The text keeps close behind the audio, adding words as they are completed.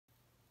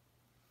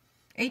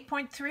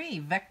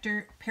8.3,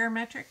 vector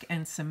parametric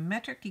and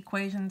symmetric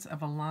equations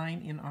of a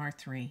line in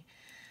R3.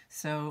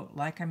 So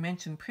like I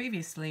mentioned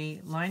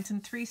previously, lines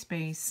in 3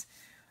 space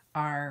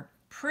are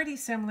pretty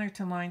similar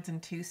to lines in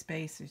 2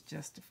 space. There's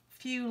just a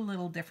few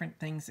little different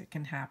things that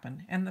can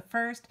happen. And the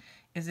first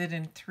is that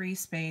in 3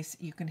 space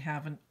you can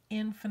have an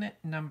infinite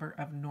number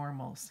of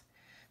normals.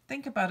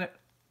 Think about it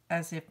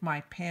as if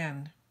my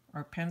pen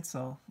or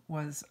pencil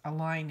was a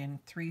line in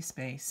 3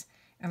 space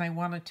and I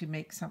wanted to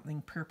make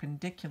something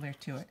perpendicular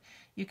to it.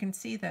 You can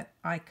see that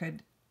I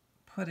could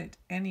put it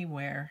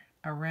anywhere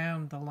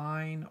around the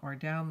line or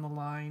down the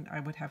line. I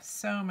would have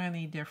so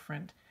many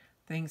different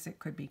things that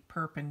could be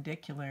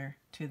perpendicular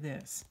to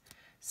this.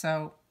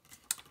 So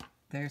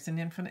there's an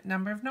infinite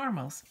number of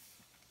normals.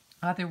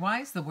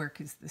 Otherwise, the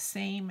work is the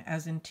same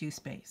as in 2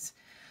 space.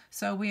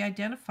 So we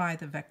identify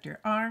the vector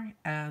r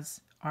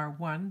as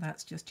r1,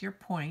 that's just your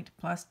point,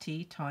 plus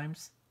t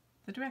times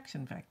the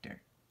direction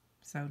vector.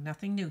 So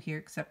nothing new here,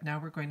 except now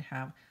we're going to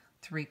have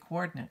 3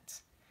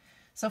 coordinates.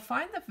 So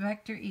find the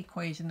vector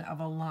equation of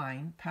a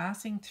line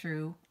passing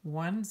through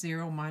 1,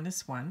 0,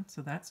 minus 1,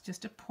 so that's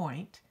just a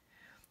point,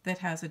 that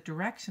has a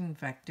direction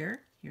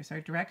vector. Here's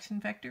our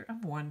direction vector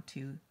of 1,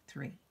 2,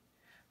 3.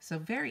 So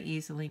very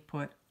easily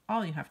put,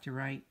 all you have to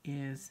write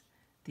is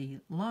the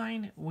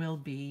line will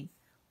be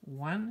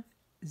 1,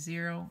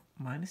 0,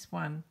 minus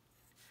 1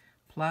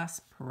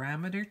 plus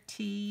parameter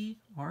t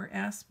or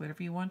s,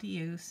 whatever you want to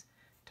use,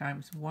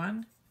 times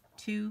 1,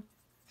 2,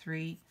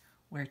 3,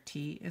 where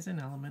t is an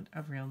element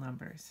of real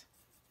numbers.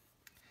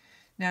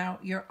 Now,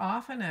 you're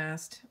often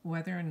asked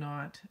whether or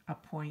not a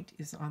point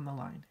is on the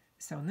line.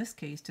 So in this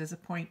case, does a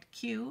point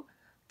Q,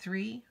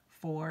 3,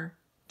 4,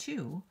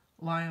 2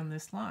 lie on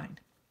this line?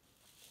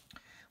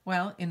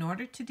 Well, in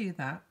order to do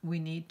that, we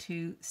need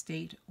to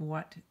state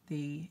what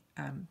the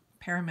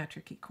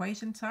parametric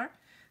equations are.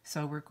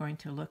 So we're going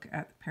to look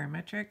at the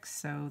parametrics.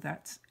 So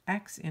that's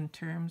x in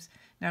terms.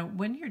 Now,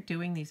 when you're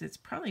doing these, it's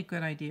probably a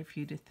good idea for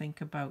you to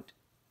think about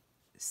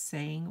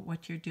saying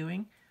what you're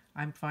doing.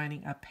 I'm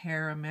finding a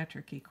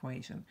parametric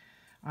equation.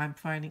 I'm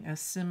finding a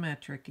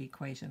symmetric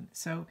equation.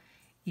 So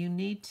you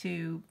need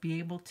to be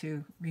able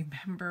to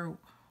remember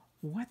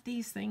what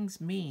these things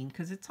mean,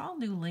 because it's all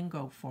new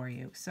lingo for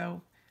you.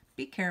 So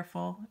be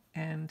careful,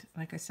 and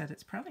like I said,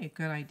 it's probably a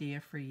good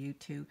idea for you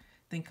to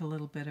think a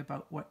little bit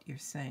about what you're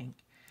saying.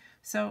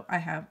 So I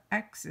have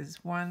x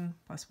is 1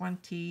 plus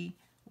 1t,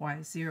 y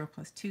is 0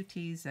 plus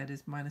 2t, z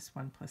is minus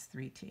 1 plus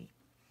 3t.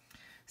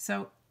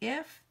 So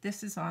if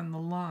this is on the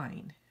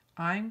line,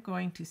 I'm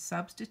going to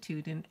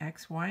substitute in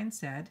x, y, and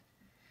z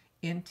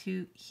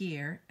into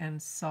here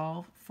and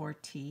solve for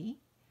t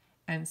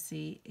and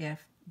see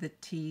if the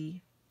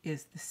t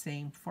is the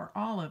same for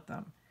all of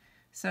them.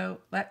 So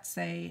let's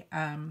say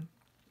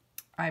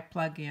I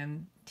plug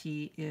in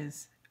t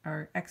is,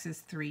 or x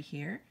is 3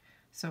 here.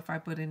 So if I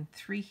put in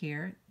 3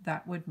 here,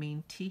 that would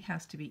mean t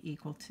has to be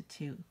equal to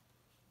 2.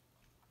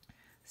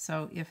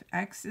 So if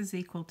x is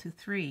equal to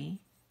 3,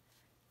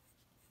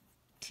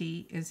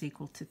 t is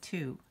equal to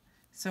 2.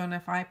 So and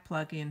if I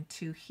plug in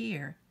 2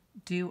 here,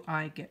 do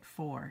I get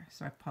 4?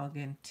 So I plug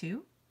in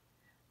 2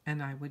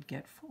 and I would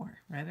get 4,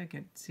 right? I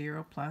get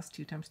 0 plus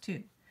 2 times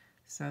 2.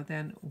 So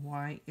then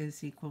y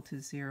is equal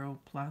to 0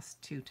 plus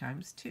 2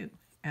 times 2.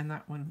 And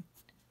that one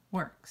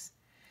works.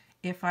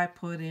 If I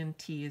put in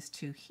t is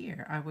 2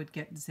 here, I would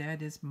get z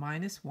is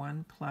minus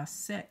 1 plus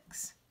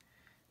 6.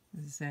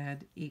 Z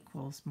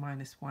equals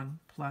minus 1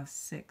 plus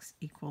 6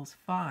 equals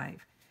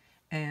 5.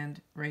 And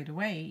right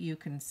away you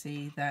can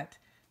see that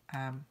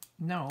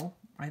no,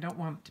 I don't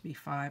want it to be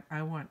 5.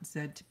 I want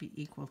z to be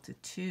equal to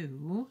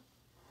 2.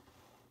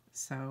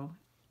 So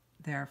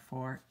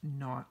therefore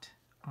not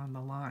on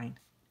the line.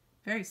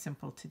 Very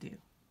simple to do.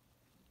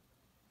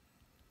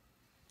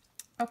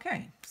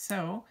 Okay,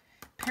 so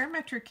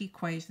parametric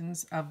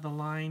equations of the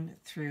line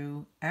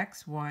through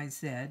x, y,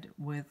 z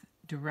with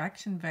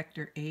direction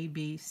vector a,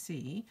 b,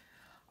 c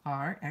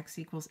are x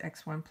equals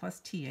x1 plus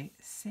t8.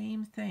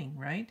 Same thing,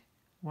 right?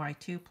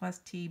 y2 plus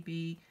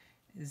tb,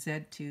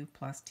 z2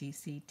 plus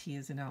tc. T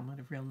is an element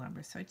of real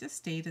numbers. So I just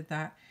stated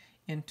that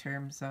in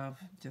terms of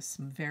just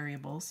some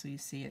variables so you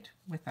see it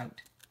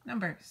without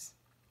numbers.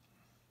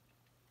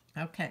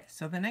 Okay,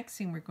 so the next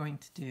thing we're going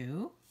to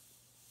do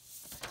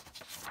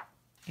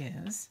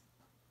is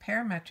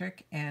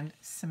parametric and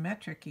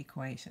symmetric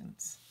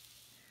equations.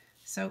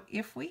 So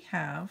if we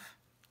have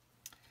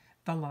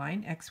the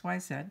line x, y,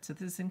 z, so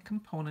this is in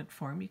component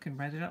form, you can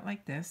write it out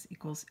like this,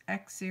 equals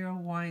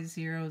x0,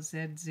 y0,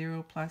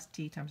 z0 plus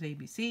t times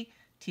abc,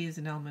 t is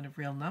an element of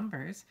real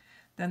numbers,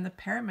 then the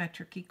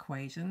parametric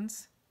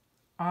equations,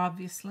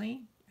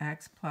 obviously,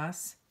 x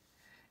plus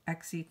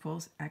x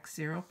equals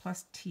x0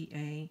 plus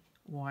ta,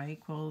 y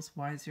equals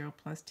y0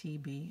 plus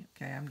tb.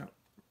 Okay, I'm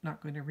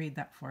not going to read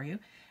that for you.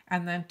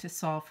 And then to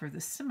solve for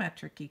the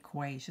symmetric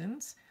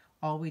equations,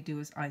 all we do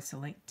is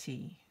isolate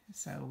t.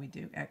 So we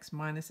do x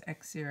minus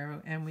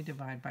x0 and we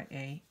divide by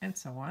a and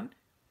so on.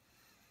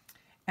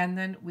 And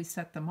then we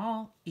set them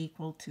all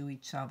equal to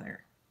each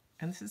other.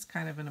 And this is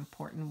kind of an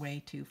important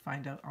way to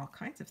find out all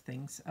kinds of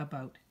things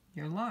about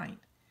your line.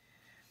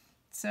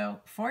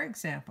 So, for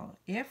example,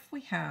 if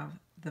we have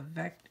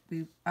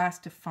we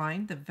asked to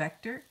find the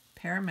vector,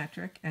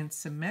 parametric, and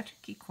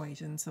symmetric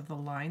equations of the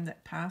line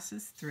that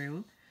passes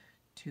through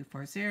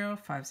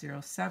 240,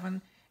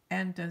 507,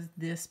 and does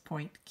this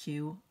point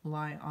Q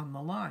lie on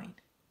the line?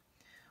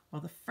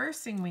 Well, the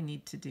first thing we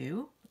need to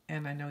do,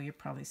 and I know you're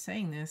probably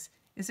saying this,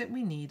 is that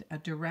we need a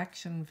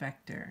direction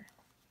vector.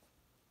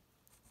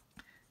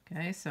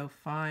 Okay, so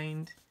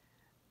find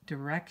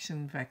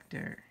direction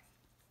vector.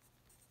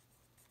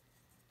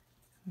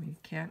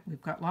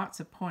 We've got lots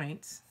of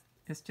points.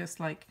 It's just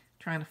like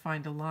trying to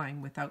find a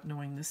line without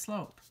knowing the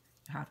slope.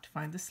 You have to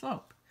find the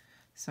slope.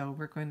 So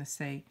we're going to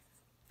say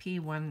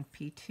P1,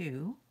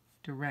 P2,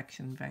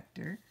 direction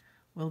vector,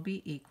 will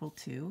be equal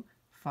to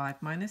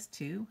 5 minus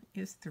 2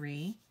 is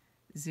 3,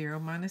 0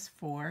 minus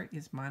 4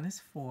 is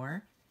minus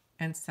 4,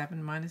 and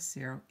 7 minus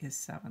 0 is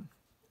 7.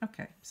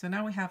 Okay, so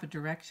now we have a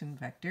direction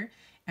vector,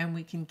 and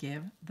we can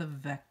give the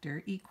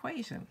vector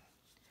equation.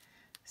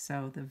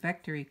 So the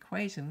vector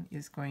equation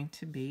is going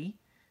to be,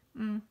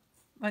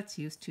 let's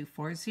use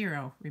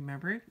 240.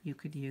 Remember, you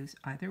could use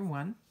either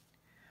one,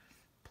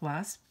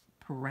 plus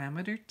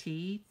parameter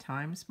t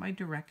times my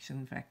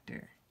direction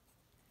vector.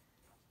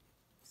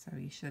 So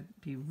you should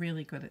be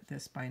really good at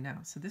this by now.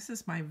 So this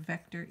is my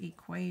vector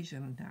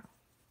equation now.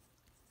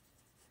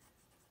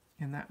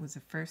 And that was the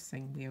first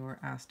thing we were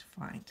asked to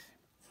find.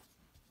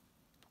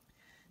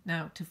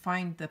 Now, to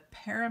find the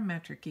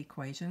parametric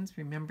equations,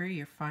 remember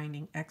you're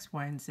finding x,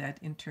 y, and z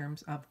in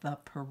terms of the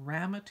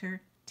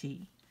parameter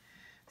t.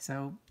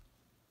 So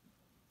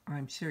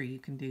I'm sure you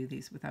can do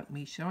these without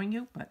me showing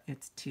you, but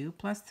it's 2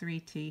 plus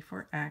 3t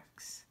for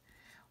x.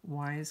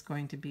 Y is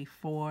going to be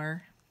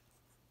 4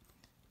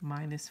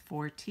 minus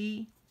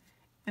 4t,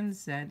 and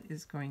z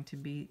is going to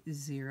be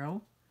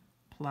 0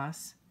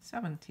 plus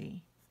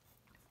 7t,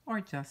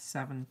 or just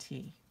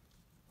 7t.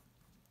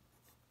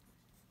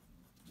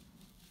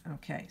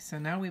 Okay, so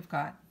now we've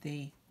got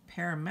the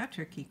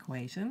parametric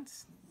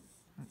equations.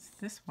 That's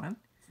this one.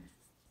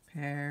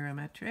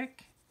 Parametric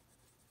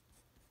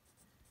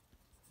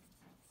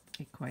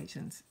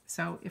equations.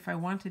 So if I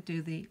want to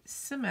do the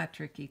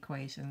symmetric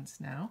equations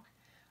now,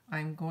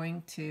 I'm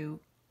going to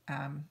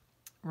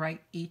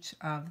write each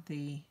of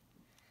these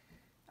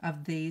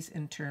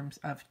in terms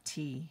of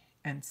t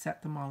and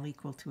set them all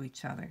equal to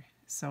each other.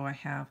 So I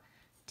have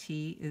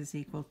t is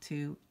equal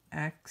to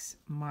x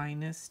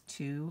minus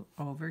 2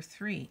 over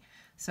 3.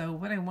 So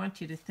what I want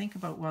you to think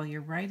about while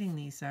you're writing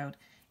these out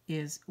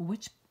is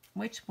which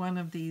one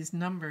of these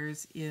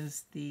numbers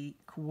is the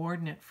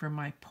coordinate for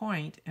my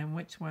point and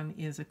which one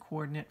is a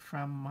coordinate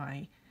from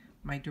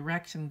my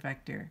direction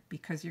vector,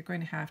 because you're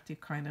going to have to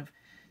kind of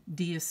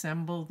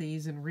deassemble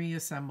these and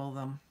reassemble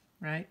them,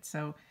 right?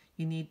 So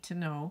you need to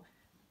know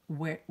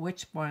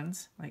which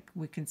ones, like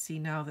we can see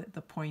now that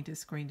the point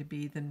is going to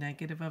be the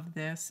negative of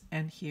this,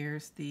 and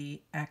here's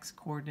the x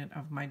coordinate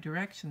of my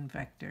direction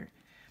vector.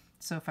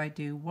 So if I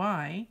do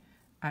y,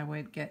 I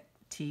would get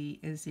t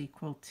is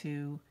equal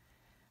to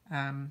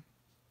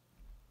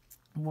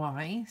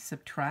y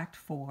subtract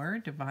 4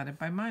 divided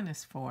by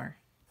minus 4.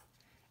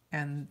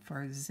 And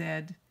for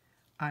z,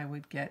 I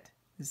would get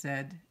z,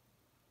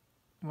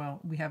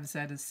 well, we have z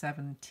as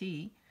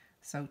 7t,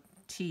 so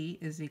t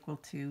is equal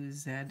to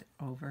z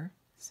over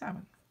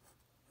 7.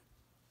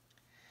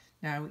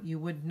 Now you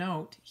would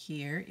note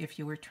here, if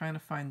you were trying to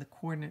find the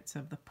coordinates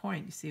of the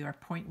point, you see our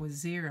point was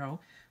 0,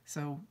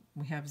 so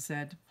we have z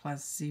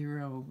plus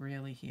 0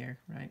 really here,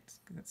 right?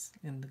 That's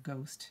in the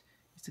ghost.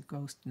 It's a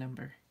ghost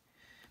number,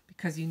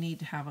 because you need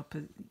to have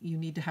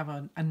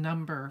a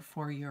number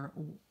for your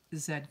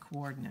z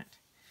coordinate.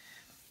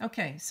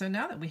 Okay, so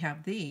now that we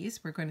have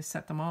these, we're going to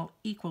set them all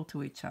equal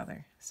to each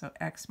other. So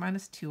x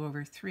minus 2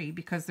 over 3,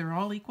 because they're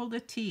all equal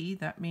to t,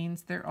 that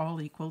means they're all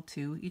equal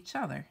to each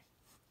other.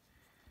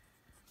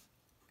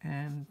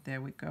 And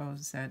there we go,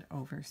 z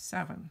over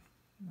 7.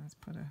 Let's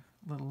put a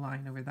little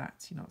line over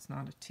that so you know it's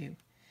not a 2.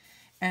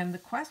 And the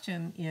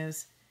question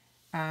is,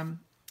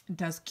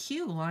 does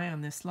q lie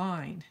on this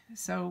line?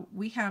 So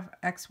we have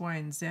x, y,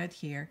 and z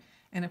here.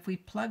 And if we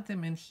plug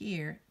them in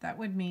here, that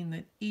would mean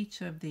that each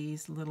of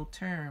these little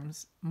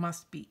terms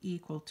must be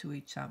equal to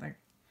each other.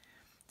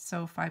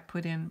 So if I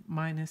put in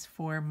minus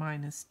 4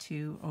 minus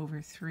 2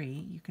 over 3,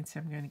 you can see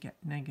I'm going to get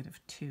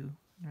negative 2,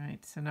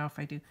 right? So now if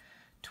I do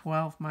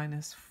 12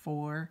 minus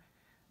 4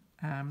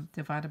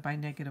 divided by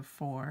negative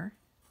 4,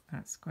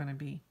 that's going to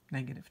be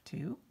negative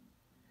 2.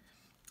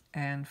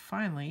 And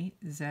finally,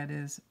 z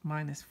is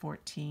minus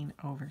 14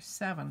 over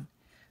 7.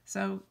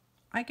 So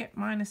I get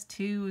minus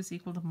 2 is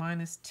equal to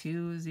minus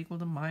 2 is equal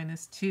to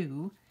minus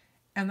 2.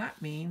 And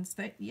that means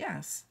that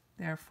yes,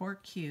 therefore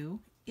Q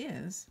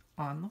is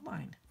on the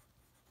line.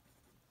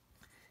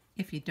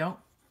 If you don't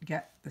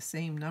get the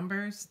same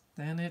numbers,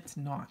 then it's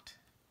not.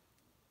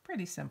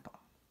 Pretty simple.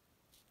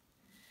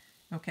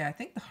 Okay, I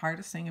think the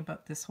hardest thing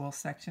about this whole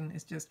section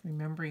is just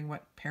remembering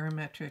what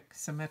parametric,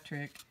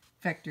 symmetric,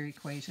 vector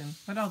equation,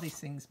 what all these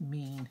things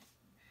mean,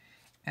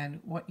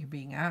 and what you're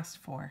being asked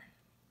for.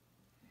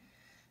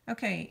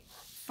 Okay,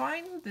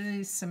 find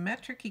the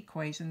symmetric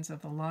equations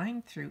of the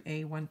line through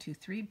A, 1, 2,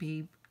 3,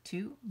 B,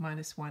 2,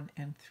 minus 1,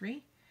 and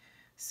 3.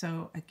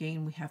 So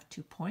again, we have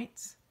 2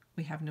 points.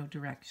 We have no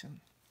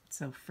direction.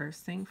 So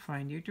first thing,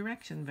 find your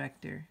direction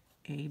vector,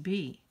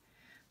 AB.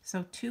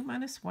 So 2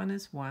 minus 1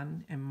 is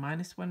 1, and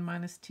minus 1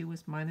 minus 2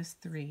 is minus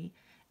 3,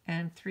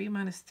 and 3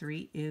 minus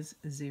 3 is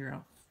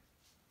 0.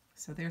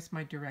 So there's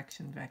my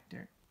direction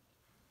vector.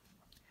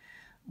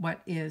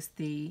 What is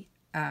the,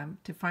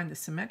 to find the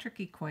symmetric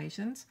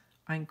equations,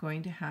 I'm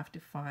going to have to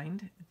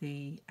find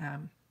the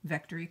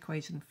vector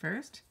equation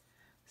first.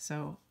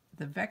 So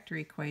the vector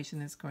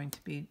equation is going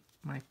to be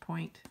my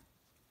point.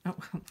 Oh,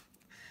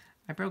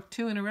 I broke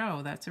 2 in a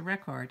row. That's a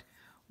record.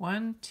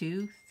 1,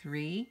 2,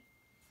 3,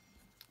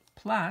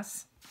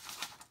 plus,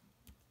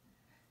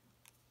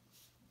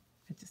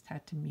 I just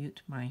had to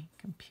mute my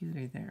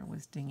computer there. It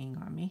was dinging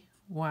on me.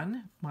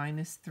 1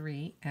 minus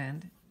 3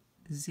 and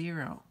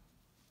 0.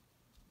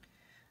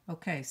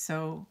 Okay,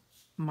 so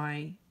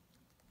my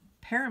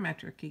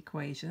parametric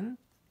equation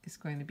is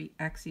going to be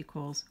x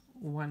equals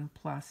 1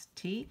 plus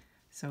t.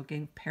 So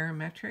again,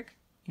 parametric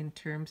in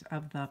terms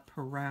of the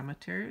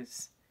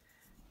parameters,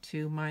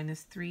 2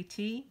 minus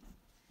 3t,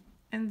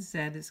 and z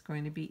is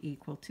going to be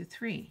equal to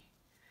 3.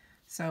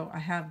 So I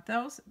have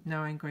those.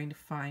 Now I'm going to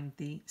find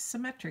the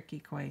symmetric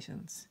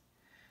equations.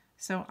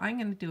 So I'm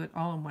going to do it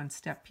all in one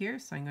step here.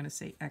 So I'm going to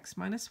say x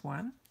minus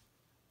 1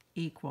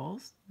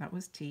 equals, that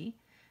was t,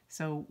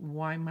 so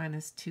y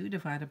minus 2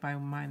 divided by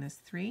minus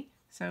 3.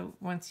 So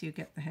once you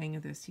get the hang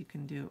of this, you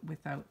can do it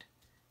without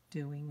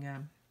doing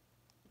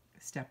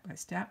step by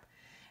step.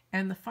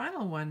 And the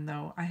final one,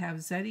 though, I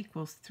have z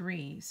equals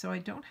 3, so I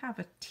don't have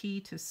a t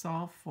to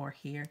solve for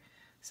here.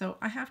 So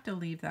I have to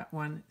leave that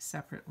one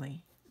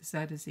separately. Z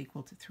is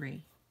equal to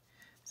 3.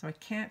 So I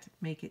can't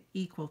make it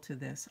equal to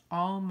this.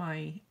 All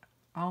my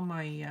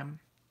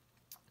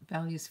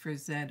values for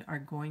z are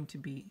going to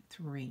be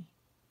 3.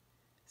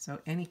 So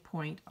any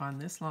point on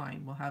this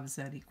line will have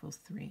z equals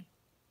 3.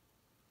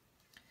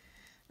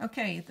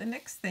 Okay, the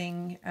next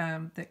thing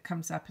that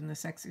comes up in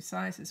this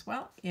exercise as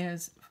well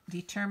is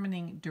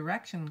determining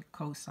direction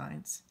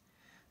cosines.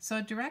 So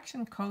a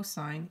direction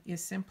cosine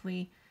is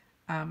simply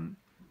an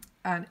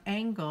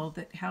angle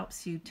that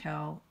helps you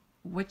tell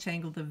which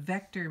angle the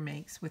vector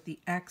makes with the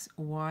x,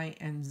 y,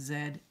 and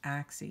z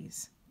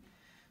axes.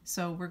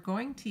 So we're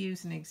going to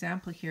use an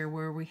example here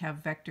where we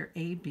have vector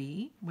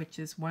AB, which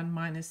is 1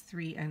 minus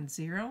 3 and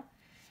 0.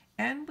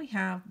 And we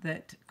have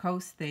that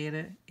cos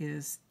theta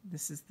is,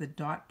 this is the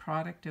dot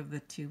product of the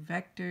two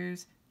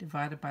vectors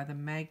divided by the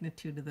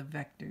magnitude of the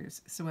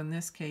vectors. So in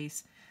this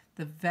case,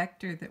 the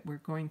vector that we're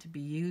going to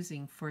be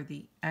using for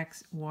the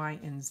x, y,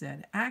 and z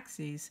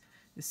axes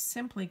is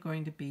simply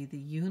going to be the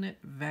unit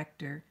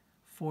vector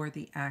for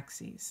the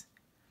axes.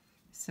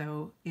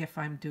 So if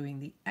I'm doing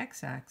the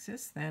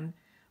x-axis, then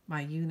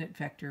my unit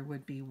vector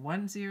would be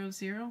 1, 0,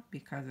 0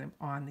 because I'm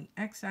on the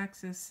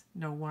x-axis,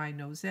 no y,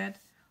 no z.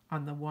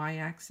 On the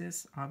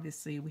y-axis,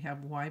 obviously we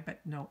have y but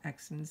no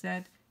x and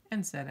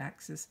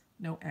z-axis,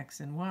 no x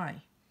and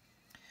y.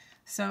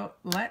 So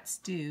let's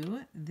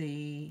do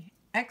the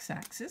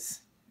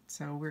x-axis.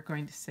 So we're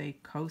going to say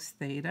cos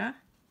theta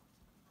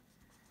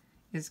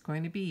is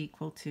going to be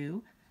equal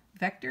to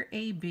vector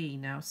AB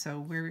now. So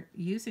we're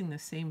using the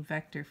same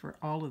vector for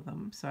all of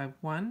them. So I have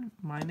 1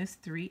 minus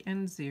 3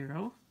 and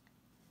 0.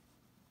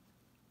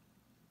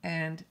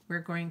 And we're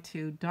going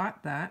to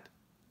dot that.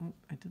 Oh,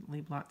 I didn't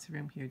leave lots of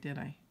room here, did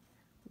I?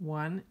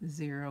 1,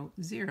 0,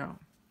 0.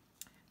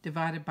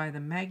 Divided by the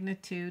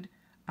magnitude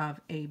of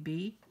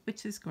AB,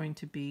 which is going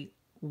to be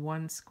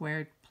 1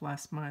 squared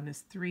plus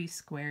minus 3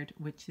 squared,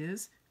 which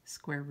is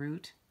square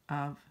root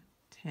of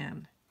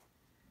 10.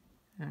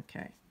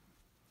 Okay.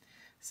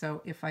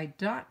 So if I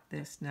dot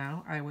this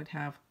now, I would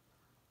have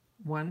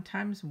 1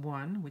 times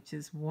 1, which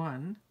is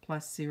 1,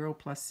 plus 0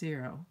 plus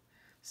 0.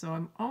 So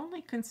I'm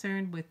only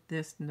concerned with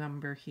this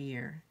number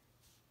here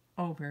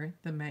over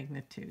the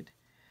magnitude.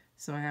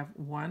 So I have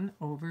 1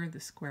 over the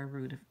square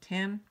root of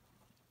 10.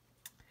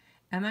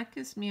 And that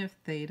gives me a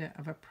theta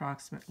of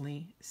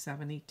approximately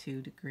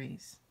 72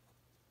 degrees.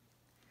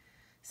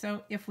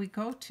 So if we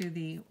go to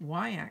the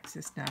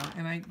y-axis now,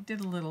 and I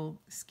did a little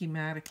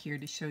schematic here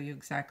to show you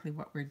exactly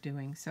what we're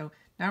doing. So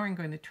now I'm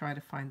going to try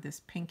to find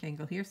this pink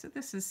angle here. So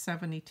this is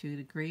 72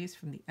 degrees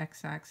from the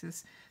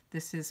x-axis.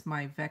 This is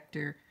my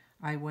vector.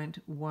 I went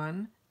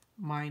 1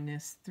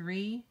 minus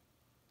 3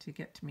 to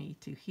get me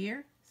to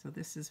here. So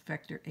this is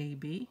vector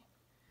AB.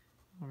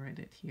 I'll write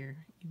it here,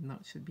 even though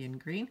it should be in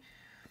green.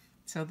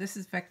 So this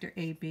is vector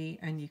AB,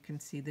 and you can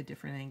see the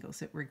different angles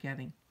that we're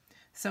getting.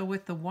 So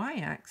with the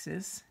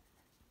y-axis,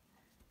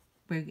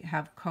 we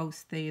have cos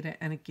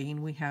theta, and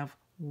again we have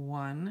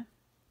 1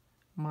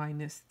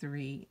 minus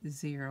 3,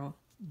 0,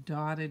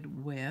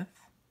 dotted with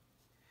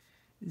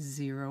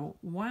 0,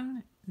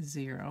 1,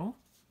 0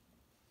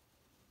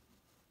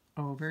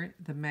 over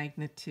the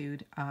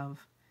magnitude of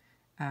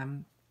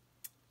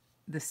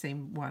the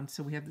same one.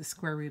 So we have the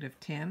square root of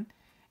 10.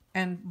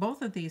 And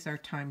both of these are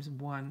times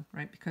 1,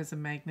 right? Because the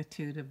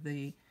magnitude of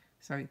the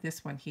sorry,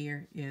 this one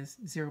here is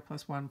 0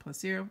 plus 1 plus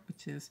 0,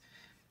 which is,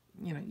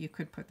 you know, you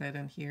could put that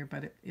in here,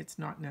 but it's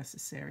not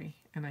necessary.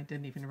 And I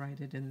didn't even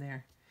write it in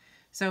there.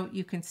 So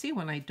you can see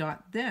when I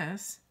dot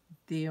this,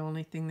 the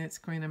only thing that's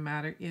going to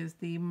matter is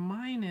the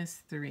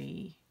minus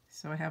 3.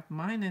 So I have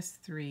minus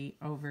 3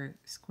 over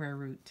square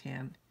root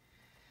 10.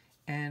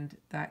 And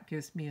that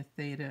gives me a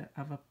theta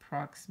of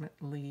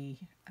approximately,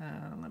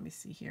 let me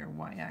see here,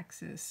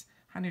 y-axis,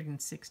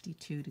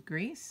 162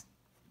 degrees.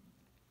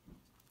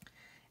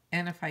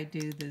 And if I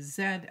do the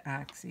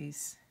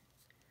z-axis,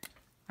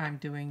 I'm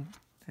doing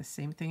the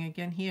same thing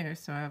again here.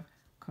 So I have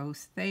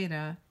cos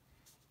theta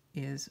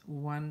is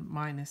 1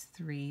 minus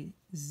 3,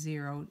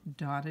 0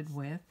 dotted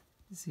with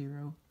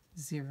 0,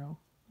 0,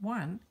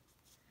 1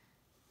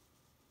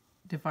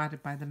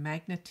 divided by the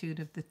magnitude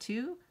of the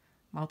two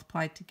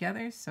multiplied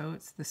together. So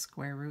it's the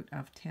square root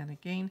of 10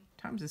 again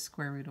times the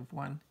square root of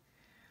 1.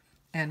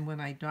 And when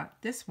I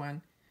dot this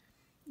one,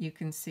 you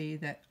can see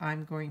that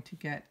I'm going to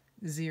get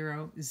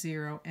 0,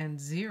 0, and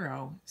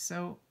 0.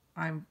 So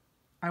I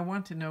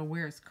want to know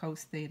where is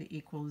cos theta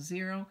equals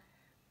 0.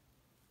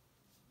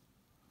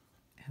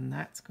 And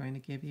that's going to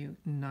give you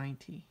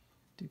 90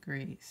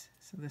 degrees.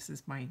 So this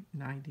is my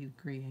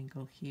 90-degree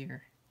angle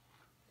here.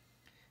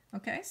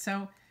 Okay,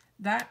 so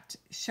that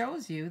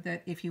shows you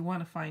that if you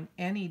want to find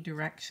any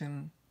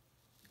direction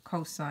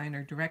cosine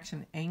or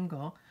direction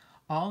angle,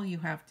 all you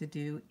have to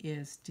do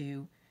is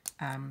do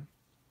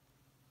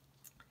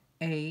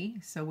A.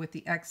 So with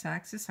the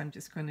x-axis, I'm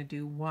just going to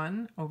do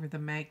 1 over the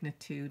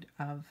magnitude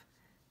of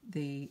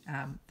the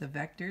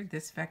vector,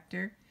 this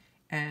vector,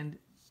 and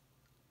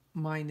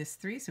minus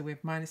 3. So we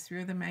have minus 3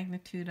 over the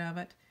magnitude of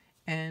it,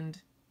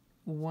 and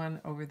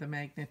 1 over the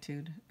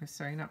magnitude, or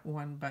sorry, not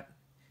 1, but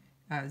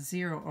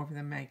 0 over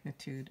the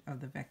magnitude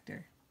of the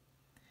vector.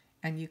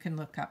 And you can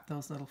look up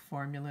those little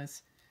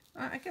formulas.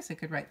 I guess I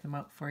could write them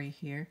out for you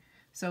here.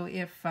 So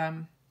if,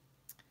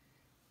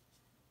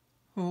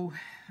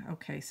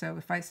 okay, so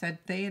if I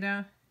said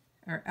theta,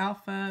 or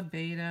alpha,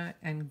 beta,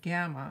 and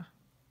gamma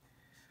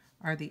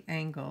are the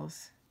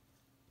angles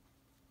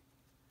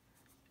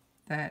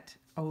that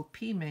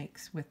OP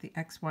makes with the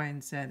x, y,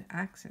 and z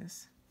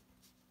axis,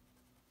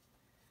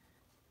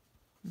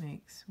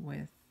 makes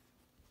with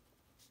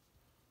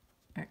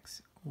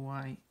x,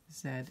 y,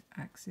 z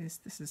axis.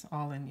 This is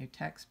all in your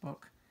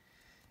textbook.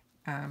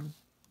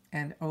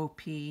 And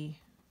OP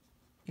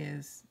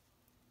is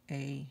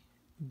A,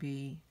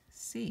 B,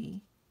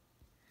 C.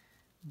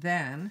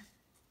 Then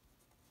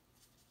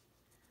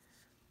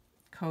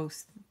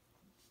cos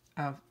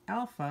of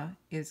alpha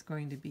is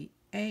going to be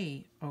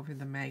A over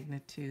the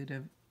magnitude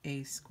of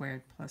A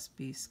squared plus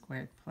B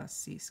squared plus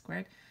C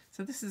squared.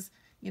 So this is,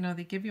 you know,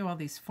 they give you all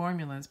these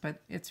formulas,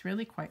 but it's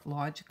really quite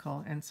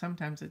logical, and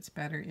sometimes it's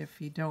better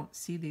if you don't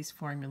see these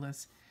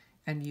formulas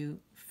and you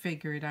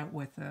figure it out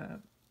with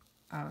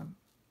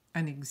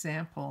an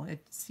example.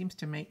 It seems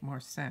to make more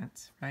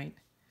sense, right?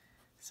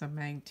 So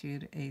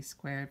magnitude A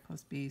squared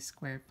plus B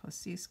squared plus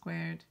C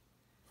squared,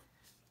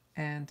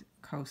 and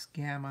cos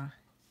gamma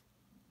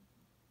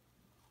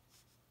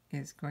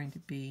is going to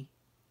be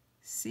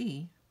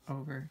C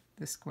over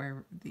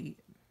the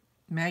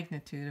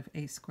magnitude of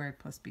A squared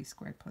plus B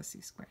squared plus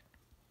C squared.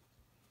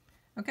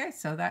 Okay,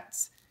 so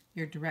that's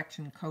your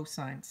direction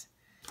cosines.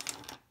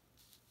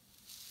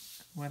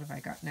 What have I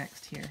got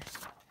next here?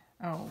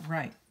 Oh,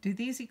 right. Do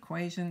these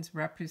equations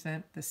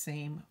represent the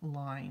same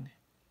line?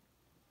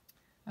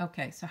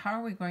 Okay, so how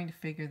are we going to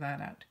figure that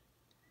out?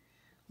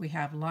 We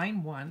have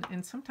line 1,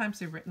 and sometimes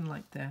they're written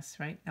like this,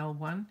 right?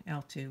 L1,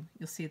 L2.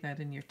 You'll see that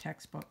in your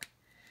textbook.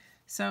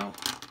 So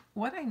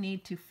what I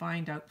need to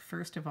find out,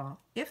 first of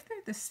all, if they're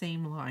the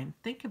same line,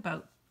 think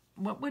about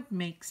what would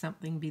make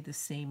something be the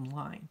same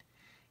line.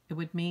 It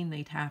would mean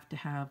they'd have to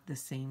have the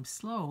same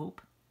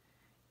slope,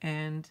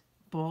 and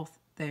both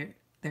their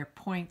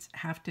points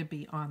have to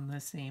be on the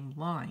same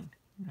line,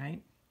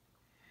 right?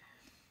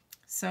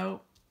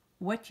 So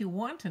what you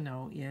want to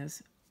know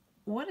is,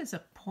 what is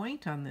a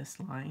point on this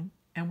line,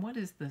 and what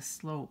is the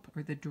slope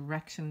or the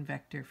direction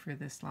vector for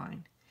this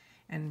line?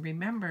 And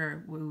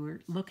remember, we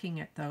were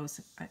looking at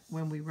those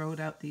when we wrote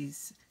out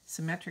these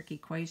symmetric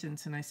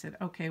equations, and I said,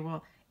 okay,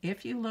 well,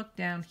 if you look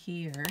down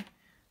here,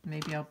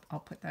 maybe I'll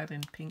put that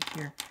in pink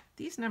here.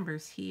 These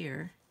numbers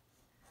here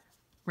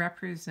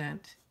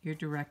represent your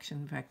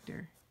direction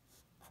vector,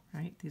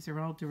 right? These are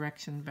all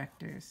direction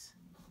vectors,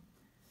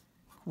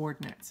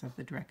 coordinates of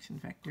the direction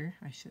vector,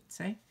 I should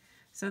say.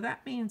 So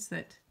that means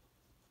that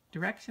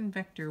direction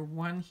vector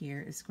 1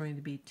 here is going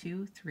to be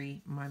 2,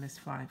 3, minus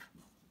 5.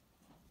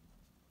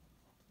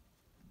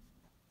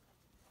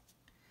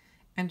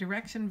 And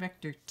direction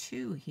vector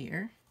 2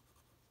 here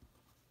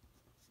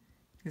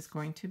is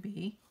going to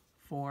be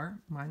 4,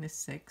 minus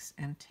 6,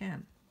 and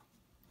 10.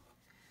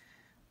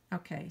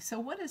 Okay, so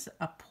what is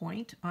a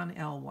point on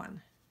L1?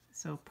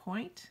 So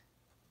point,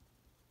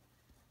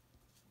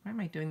 why am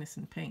I doing this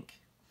in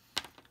pink?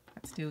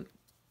 Let's do it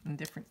in a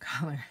different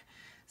color.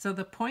 So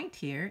the point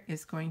here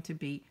is going to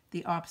be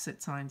the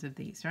opposite signs of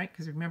these, right?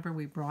 Because remember,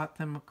 we brought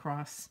them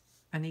across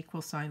an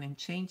equal sign and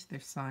changed their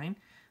sign.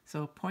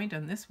 So a point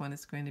on this one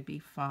is going to be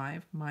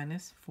 5,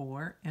 minus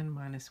 4, and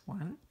minus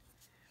 1.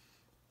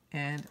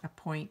 And a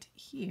point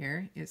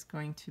here is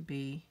going to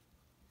be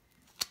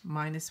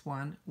minus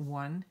 1,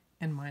 1,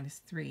 and minus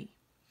 3.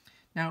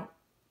 Now,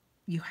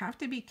 you have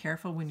to be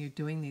careful when you're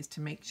doing these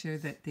to make sure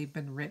that they've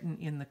been written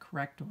in the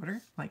correct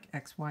order, like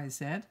X, Y,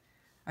 Z.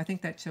 I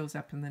think that shows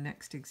up in the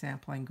next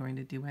example I'm going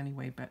to do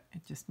anyway, but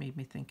it just made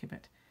me think of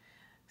it.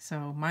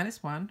 So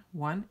minus 1,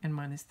 1, and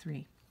minus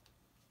 3.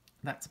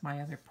 That's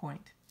my other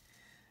point.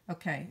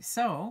 Okay,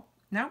 so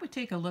now we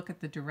take a look at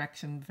the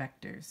direction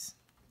vectors.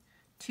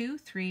 2,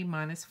 3,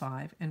 minus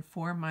 5, and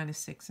 4, minus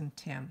 6, and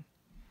 10.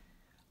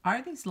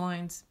 Are these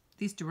lines,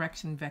 these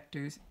direction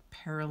vectors,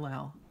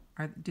 parallel?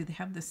 Do they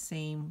have the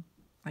same,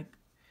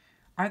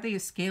 are they a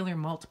scalar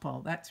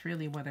multiple? That's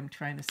really what I'm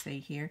trying to say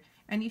here.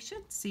 And you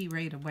should see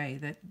right away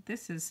that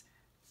this is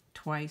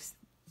twice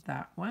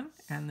that one,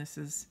 and this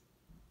is,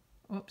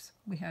 oops,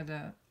 we had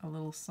a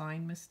little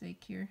sign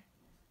mistake here.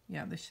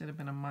 Yeah, this should have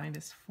been a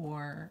minus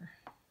 4.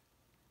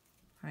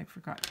 I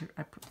forgot to,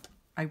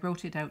 I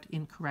wrote it out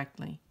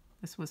incorrectly.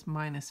 This was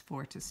minus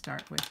 4 to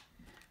start with.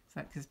 So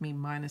that gives me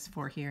minus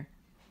 4 here.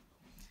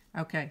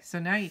 Okay, so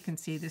now you can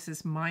see this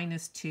is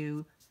minus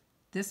 2.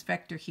 This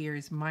vector here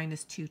is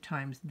minus 2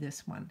 times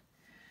this one.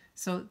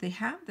 So they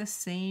have the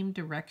same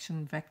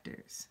direction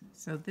vectors.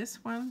 So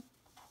this one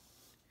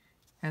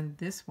and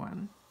this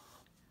one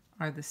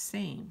are the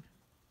same.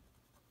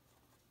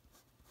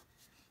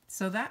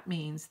 So that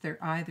means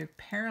they're either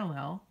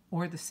parallel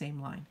or the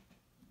same line.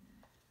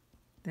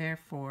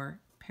 Therefore,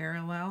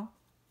 parallel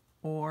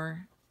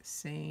or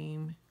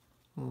same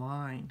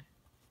line.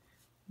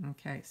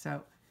 Okay,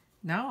 so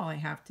now all I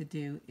have to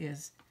do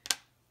is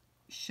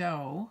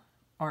show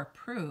or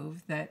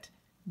prove that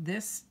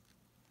this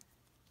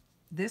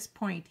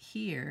point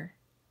here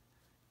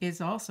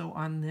is also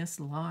on this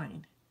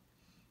line.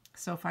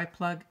 So if I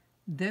plug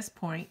this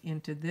point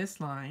into this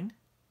line,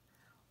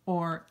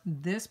 or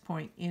this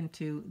point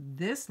into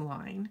this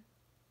line,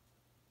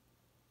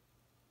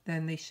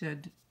 then they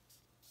should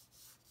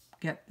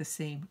get the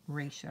same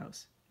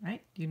ratios,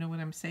 right? Do you know what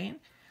I'm saying?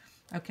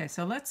 Okay,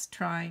 so let's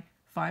try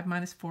 5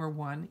 minus 4,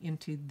 1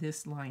 into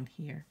this line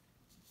here.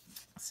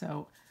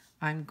 So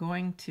I'm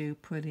going to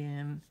put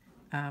in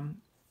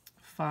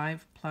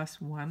 5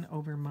 plus 1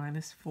 over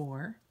minus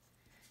 4,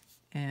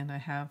 and I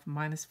have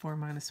minus 4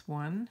 minus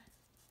 1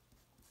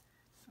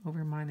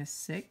 over minus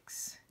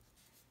 6,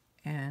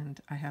 and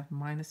I have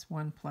minus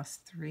 1 plus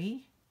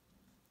 3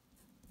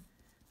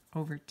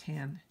 over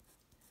 10.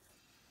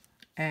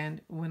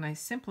 And when I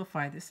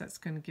simplify this, that's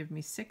going to give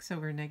me 6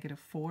 over negative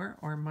 4,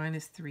 or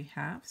minus 3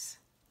 halves.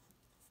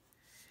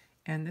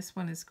 And this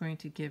one is going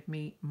to give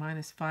me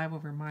minus 5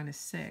 over minus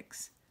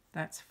 6.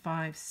 That's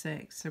 5,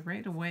 6. So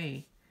right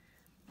away,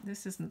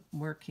 this isn't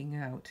working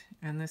out.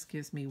 And this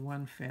gives me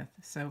 1/5.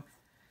 So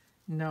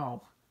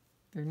no,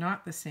 they're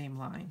not the same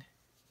line.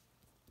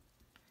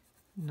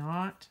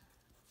 Not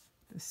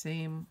the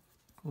same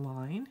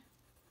line,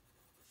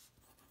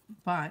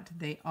 but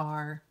they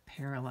are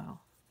parallel.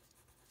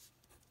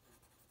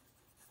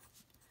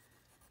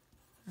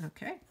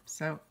 Okay,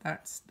 so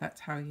that's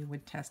how you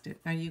would test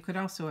it. Now you could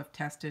also have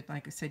tested,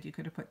 like I said, you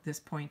could have put this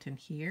point in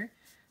here.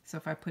 So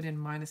if I put in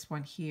minus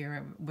 1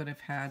 here, I would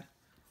have had,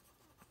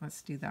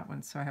 let's do that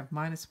one. So I have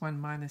minus 1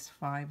 minus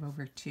 5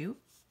 over 2.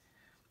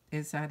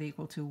 Is that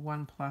equal to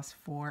 1 plus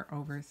 4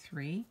 over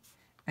 3?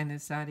 And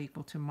is that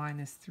equal to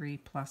minus 3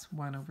 plus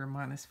 1 over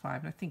minus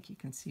 5? And I think you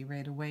can see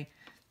right away,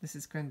 this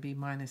is going to be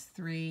minus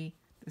 3,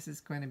 this is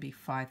going to be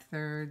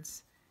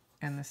 5/3,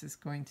 and this is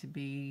going to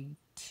be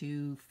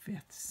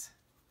 2/5.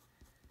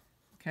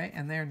 Okay,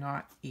 and they're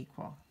not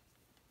equal.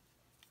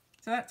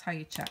 So that's how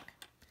you check.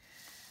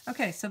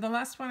 Okay, so the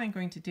last one I'm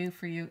going to do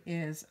for you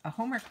is a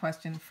homework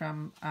question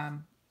from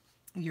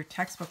your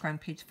textbook on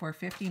page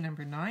 450,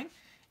 number 9.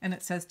 And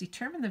it says,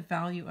 determine the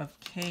value of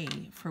k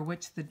for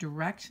which the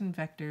direction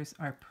vectors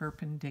are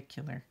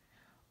perpendicular.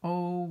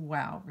 Oh,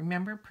 wow.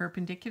 Remember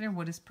perpendicular?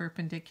 What does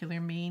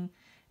perpendicular mean?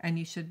 And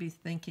you should be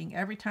thinking,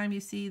 every time you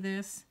see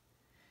this,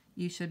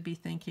 you should be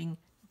thinking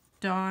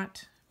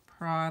dot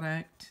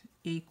product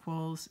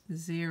equals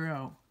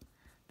 0.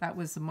 That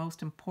was the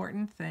most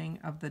important thing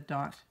of the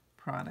dot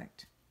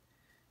product,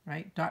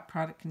 right? Dot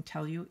product can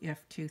tell you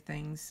if two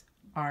things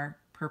are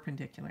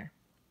perpendicular.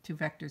 Two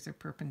vectors are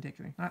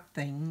perpendicular, not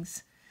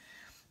things.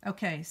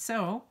 Okay,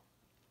 so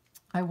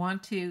I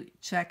want to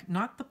check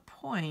not the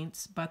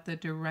points, but the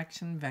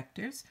direction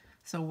vectors.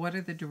 So what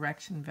are the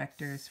direction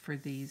vectors for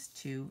these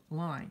two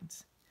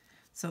lines?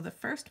 So the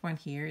first one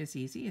here is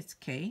easy. It's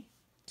k,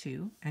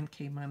 2, and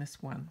k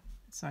minus 1.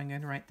 So I'm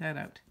going to write that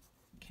out.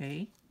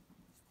 K,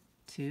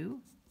 2,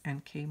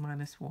 and k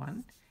minus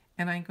 1.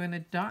 And I'm going to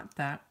dot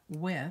that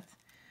with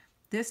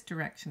this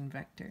direction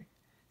vector.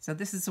 So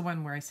this is the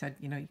one where I said,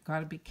 you know, you've got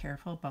to be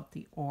careful about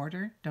the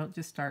order. Don't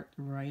just start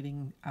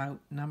writing out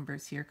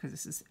numbers here, because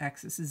this is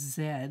x, this is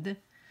z.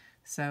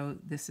 So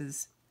this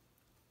is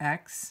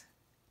x,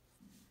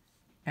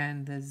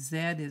 and the z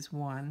is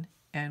 1.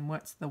 And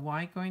what's the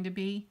y going to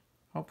be?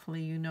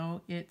 Hopefully you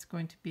know it's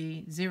going to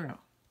be 0.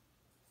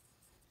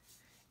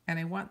 and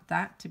I want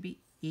that to be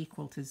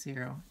equal to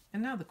 0.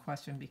 And now the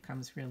question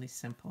becomes really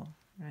simple,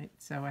 right?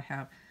 So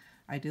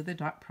I do the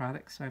dot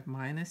product, so I have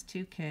minus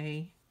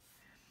 2k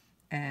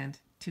and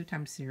 2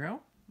 times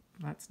 0,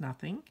 that's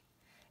nothing.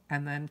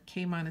 And then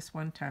k minus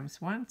 1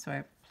 times 1, so I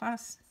have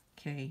plus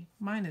k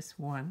minus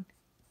 1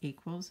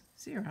 equals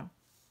 0.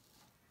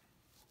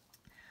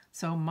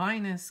 So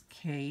minus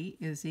k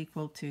is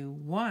equal to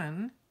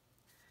 1,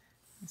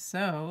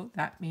 so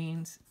that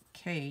means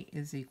k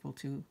is equal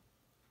to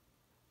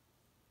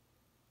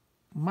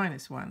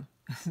minus 1.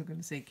 I was going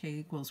to say k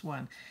equals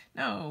 1.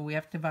 No, we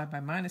have to divide by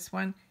minus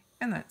 1,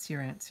 and that's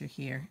your answer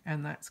here.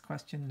 And that's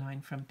question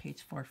 9 from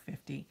page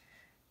 450.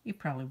 You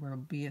probably will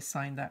be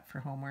assigned that for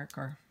homework,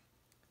 or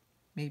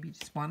maybe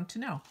just wanted to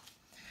know.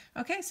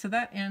 Okay, so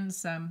that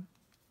ends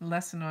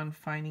lesson on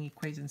finding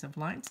equations of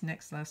lines.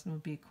 Next lesson will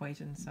be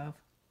equations of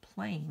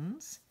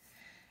planes.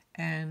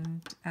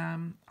 And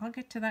I'll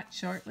get to that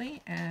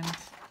shortly, and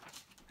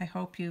I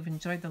hope you've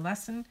enjoyed the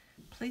lesson.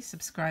 Please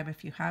subscribe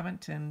if you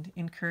haven't, and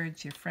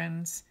encourage your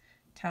friends.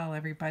 Tell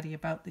everybody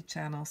about the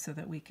channel so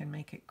that we can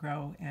make it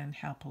grow and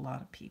help a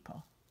lot of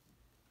people.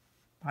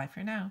 Bye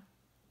for now.